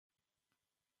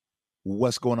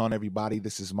What's going on, everybody?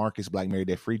 This is Marcus, Black Married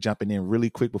Debt Free, jumping in really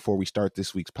quick before we start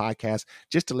this week's podcast,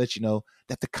 just to let you know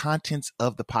that the contents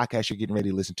of the podcast you're getting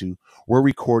ready to listen to were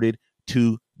recorded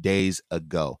 2 days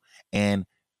ago. And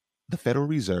the Federal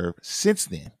Reserve, since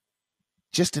then,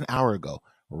 just an hour ago,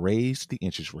 raised the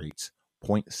interest rates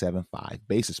 0.75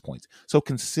 basis points. So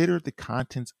consider the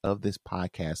contents of this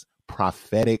podcast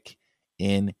prophetic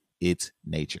in its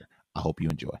nature. I hope you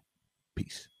enjoy.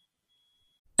 Peace.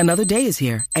 Another day is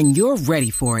here, and you're ready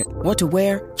for it. What to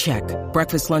wear? Check.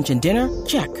 Breakfast, lunch, and dinner?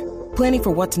 Check. Planning for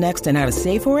what's next and how to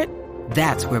save for it?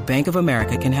 That's where Bank of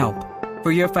America can help.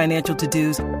 For your financial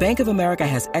to-dos, Bank of America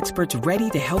has experts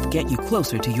ready to help get you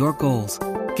closer to your goals.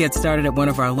 Get started at one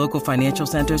of our local financial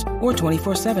centers or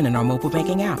 24/7 in our mobile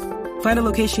banking app. Find a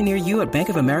location near you at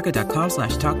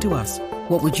bankofamerica.com/talktous.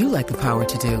 What would you like the power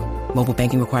to do? Mobile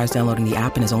banking requires downloading the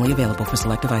app and is only available for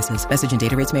select devices. Message and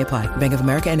data rates may apply. Bank of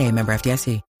America N.A., member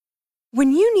FDIC.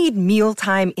 When you need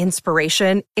mealtime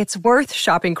inspiration, it's worth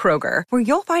shopping Kroger, where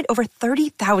you'll find over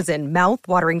 30,000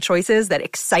 mouth-watering choices that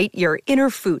excite your inner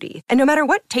foodie. And no matter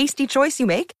what tasty choice you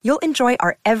make, you'll enjoy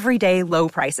our everyday low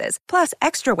prices, plus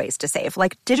extra ways to save,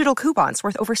 like digital coupons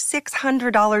worth over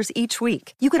 $600 each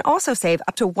week. You can also save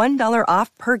up to $1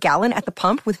 off per gallon at the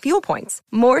pump with fuel points.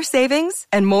 More savings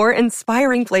and more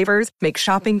inspiring flavors make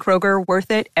shopping Kroger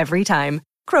worth it every time.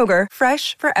 Kroger,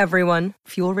 fresh for everyone.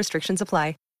 Fuel restrictions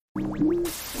apply.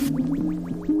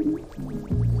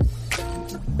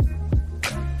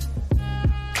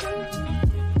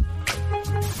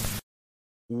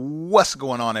 What's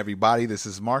going on, everybody? This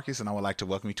is Marcus, and I would like to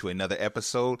welcome you to another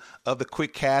episode of the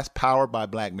Quick Cast, powered by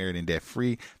Black Married and Debt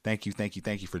Free. Thank you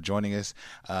for joining us.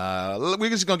 We're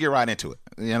just gonna get right into it.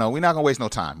 We're not gonna waste no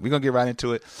time. We're gonna get right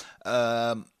into it.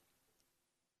 The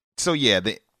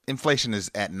inflation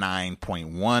is at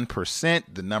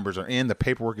 9.1%. The numbers are in. The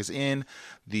paperwork is in.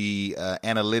 The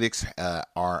analytics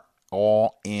are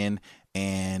all in.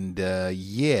 And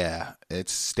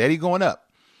it's steady going up.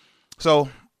 So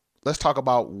let's talk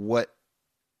about what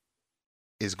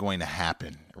is going to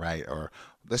happen, right? Or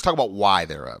let's talk about why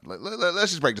they're up.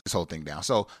 Let's just break this whole thing down.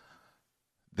 So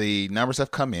the numbers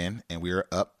have come in, and we're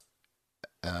up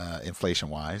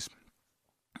inflation-wise.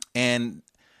 And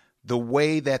the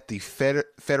way that the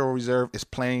Federal Reserve is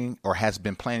planning or has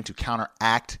been planning to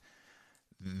counteract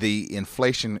the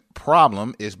inflation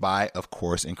problem is by, of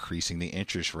course, increasing the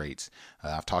interest rates.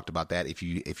 I've talked about that. If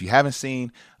you haven't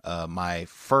seen my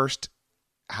first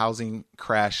housing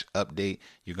crash update,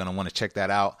 you're going to want to check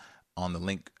that out on the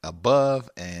link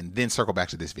above and then circle back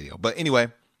to this video. But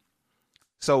anyway,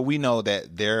 so we know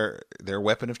that their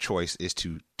weapon of choice is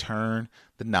to turn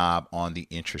the knob on the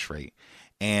interest rate.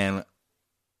 And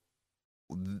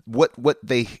what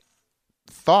they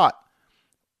thought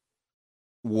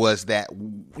was that,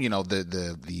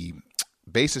 the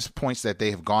basis points that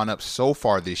they have gone up so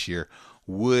far this year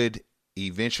would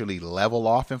eventually level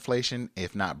off inflation,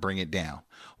 if not bring it down.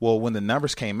 Well, when the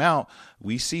numbers came out,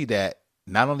 we see that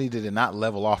not only did it not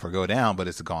level off or go down, but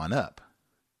it's gone up.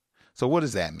 So what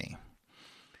does that mean?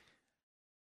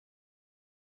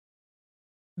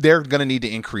 They're going to need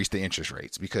to increase the interest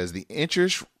rates, because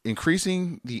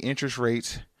increasing the interest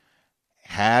rates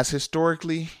has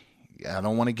historically, I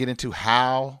don't want to get into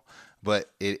how, but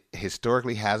it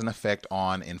historically has an effect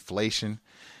on inflation.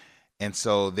 And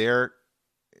so they're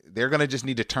going to just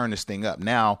need to turn this thing up.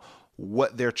 Now,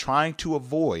 what they're trying to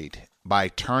avoid by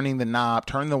turning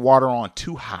the water on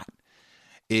too hot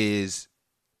is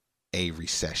a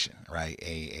recession, right?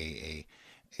 A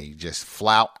just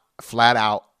flat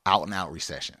out and out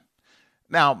recession.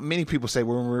 Now, many people say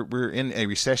we're in a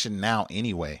recession now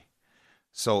anyway.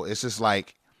 So it's just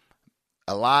like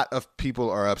a lot of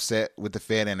people are upset with the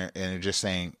Fed and are just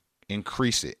saying,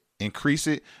 increase it,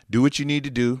 do what you need to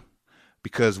do,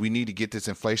 because we need to get this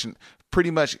inflation.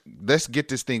 Pretty much, let's get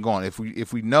this thing going.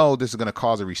 If we know this is going to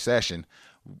cause a recession,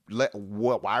 why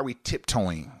are we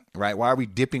tiptoeing, right? Why are we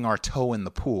dipping our toe in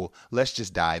the pool? Let's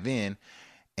just dive in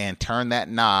and turn that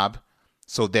knob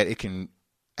so that it can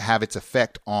have its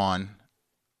effect on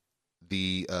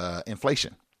the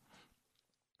inflation.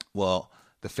 Well,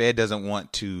 the Fed doesn't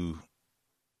want to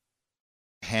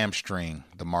hamstring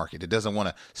the market. It doesn't want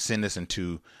to send us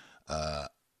into a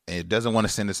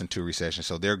recession.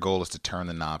 So their goal is to turn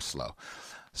the knob slow.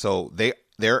 So they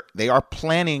had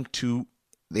plans to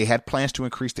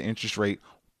increase the interest rate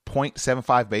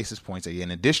 0.75 basis points, an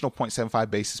additional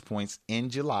 0.75 basis points in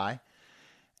July.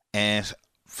 And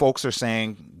folks are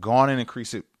saying, go on and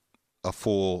increase it a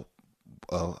full,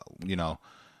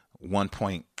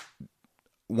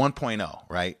 1.0,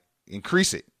 right?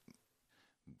 Increase it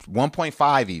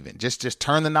 1.5 even. Just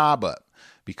turn the knob up,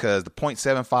 because the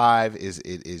 0.75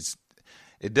 is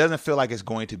it doesn't feel like it's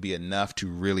going to be enough to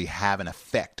really have an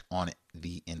effect on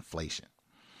the inflation.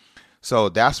 So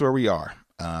that's where we are.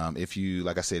 If you,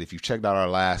 like I said, if you checked out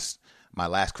my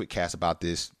last quick cast about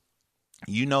this,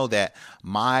 you know that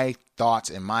my thoughts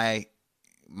and my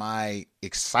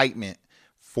excitement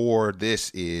for this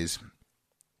is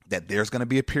that there's going to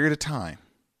be a period of time,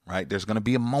 right? There's going to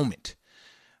be a moment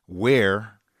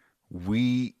where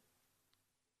me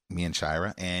and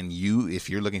Shira and you, if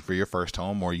you're looking for your first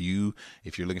home, or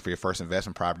if you're looking for your first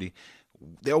investment property,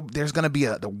 there's going to be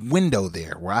the window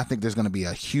there where I think there's going to be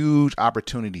a huge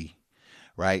opportunity,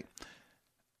 right?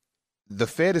 The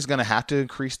Fed is going to have to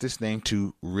increase this thing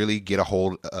to really get a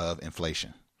hold of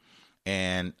inflation.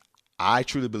 And I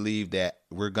truly believe that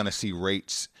we're going to see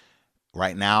rates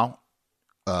right now,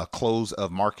 close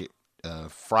of market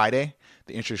Friday.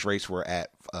 The interest rates were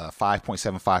at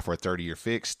 5.75 for a 30-year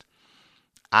fixed.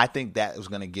 I think that was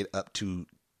going to get up to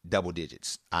double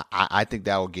digits. I think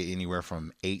that will get anywhere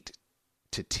from 8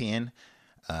 to 10.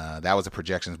 That was the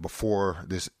projections before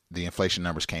the inflation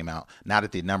numbers came out. Now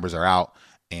that the numbers are out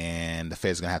and the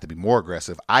Fed's going to have to be more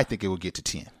aggressive, I think it will get to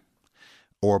 10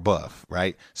 or above,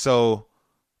 right? So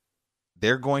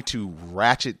they're going to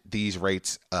ratchet these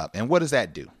rates up. And what does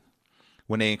that do?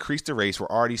 When they increase the rates, we're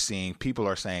already seeing people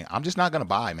are saying, I'm just not going to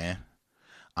buy, man.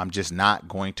 I'm just not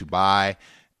going to buy.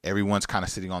 Everyone's kind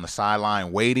of sitting on the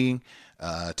sideline waiting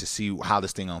to see how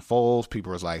this thing unfolds.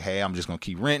 People are like, hey, I'm just going to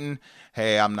keep renting.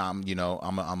 Hey, I'm not,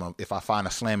 if I find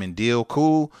a slamming deal,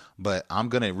 cool, but I'm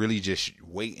going to really just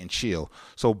wait and chill.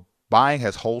 So buying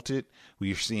has halted.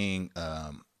 We're seeing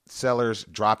sellers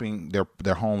dropping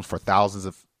their homes for thousands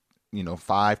of,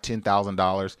 $5,000,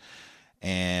 $10,000.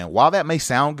 And while that may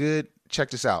sound good, check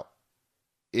this out.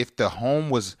 If the home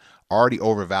was already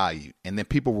overvalued and then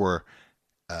people were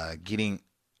getting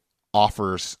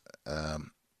offers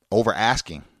over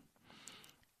asking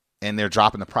and they're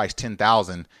dropping the price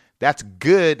 $10,000, that's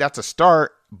good. That's a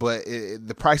start, but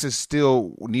the prices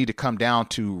still need to come down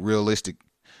to realistic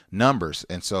numbers.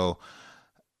 And so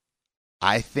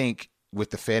I think with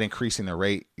the Fed increasing the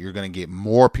rate, you're going to get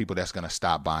more people that's going to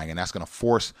stop buying, and that's going to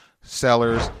force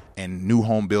sellers and new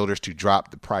home builders to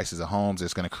drop the prices of homes.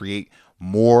 It's going to create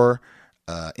more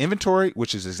inventory,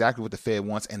 which is exactly what the Fed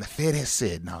wants. And the Fed has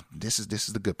said, now this is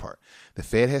the good part. The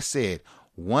Fed has said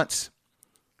once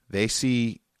they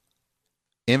see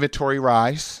inventory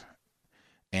rise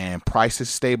and prices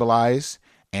stabilize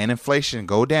and inflation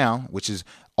go down, which is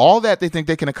all that they think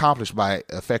they can accomplish by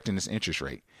affecting this interest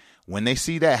rate. When they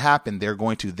see that happen, they're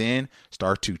going to then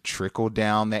start to trickle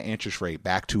down that interest rate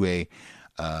back to a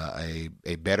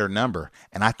better number.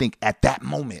 And I think at that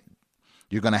moment,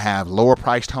 you're going to have lower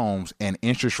priced homes and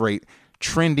interest rate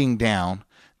trending down.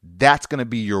 That's going to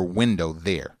be your window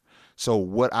there. So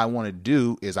what I want to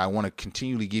do is I want to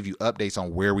continually give you updates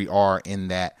on where we are in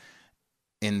that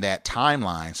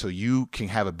timeline, so you can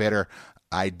have a better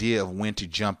idea of when to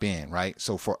jump in, right?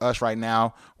 So for us right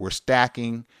now, we're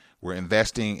stacking. We're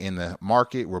investing in the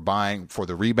market. We're buying for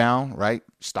the rebound, right?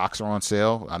 Stocks are on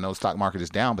sale. I know the stock market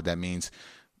is down, but that means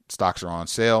stocks are on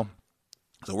sale.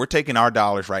 So we're taking our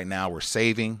dollars right now. We're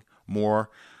saving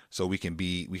more so we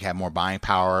have more buying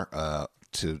power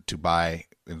to buy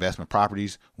investment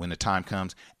properties when the time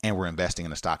comes, and we're investing in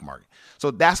the stock market.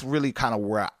 So that's really kind of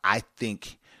where I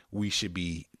think we should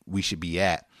be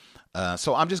at.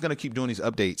 So I'm just going to keep doing these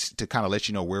updates to kind of let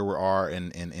you know where we are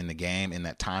in the game, in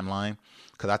that timeline,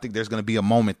 because I think there's going to be a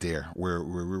moment there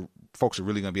where folks are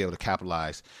really going to be able to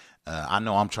capitalize. I'm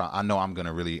going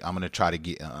to try to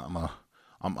get.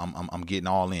 I'm getting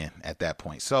all in at that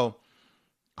point. So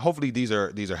hopefully these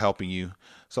are helping you.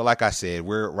 So like I said,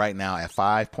 we're right now at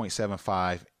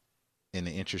 5.75 in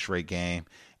the interest rate game,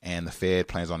 and the Fed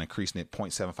plans on increasing it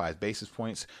 0.75 basis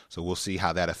points. So we'll see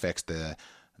how that affects the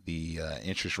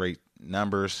interest rate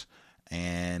numbers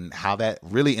and how that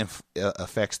really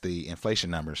affects the inflation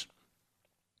numbers.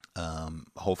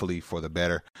 Hopefully for the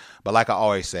better. But like I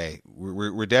always say,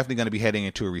 we're definitely going to be heading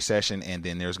into a recession, and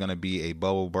then there's going to be a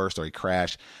bubble burst or a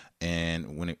crash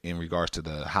in regards to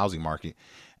the housing market.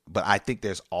 But I think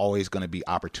there's always going to be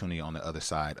opportunity on the other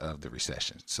side of the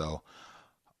recession. So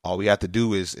all we have to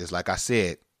do is like I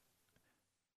said,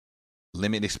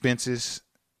 limit expenses,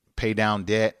 pay down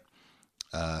debt,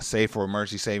 save for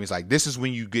emergency savings. Like, this is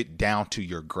when you get down to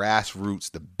your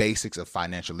grassroots, the basics of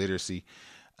financial literacy.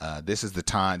 This is the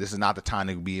time. This is not the time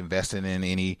to be investing in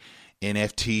any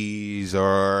NFTs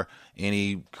or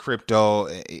any crypto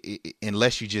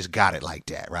unless you just got it like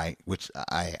that, right? Which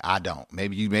I don't.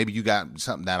 Maybe you got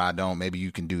something that I don't. Maybe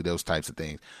you can do those types of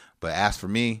things. But as for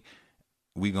me,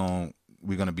 we're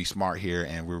gonna be smart here,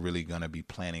 and we're really gonna be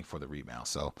planning for the rebound.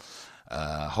 So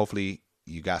hopefully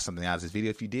you got something out of this video.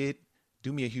 If you did,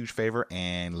 do me a huge favor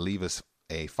and leave us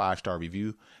a 5-star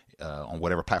review on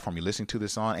whatever platform you're listening to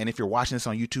this on. And if you're watching this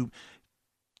on YouTube,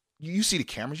 you see the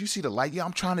cameras, you see the light. Yeah,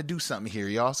 I'm trying to do something here,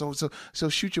 y'all. So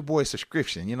shoot your boy a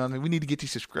subscription. You know what I mean? We need to get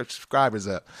these subscribers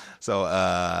up. So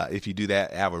if you do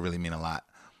that, that would really mean a lot.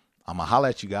 I'm going to holler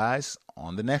at you guys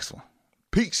on the next one.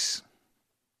 Peace.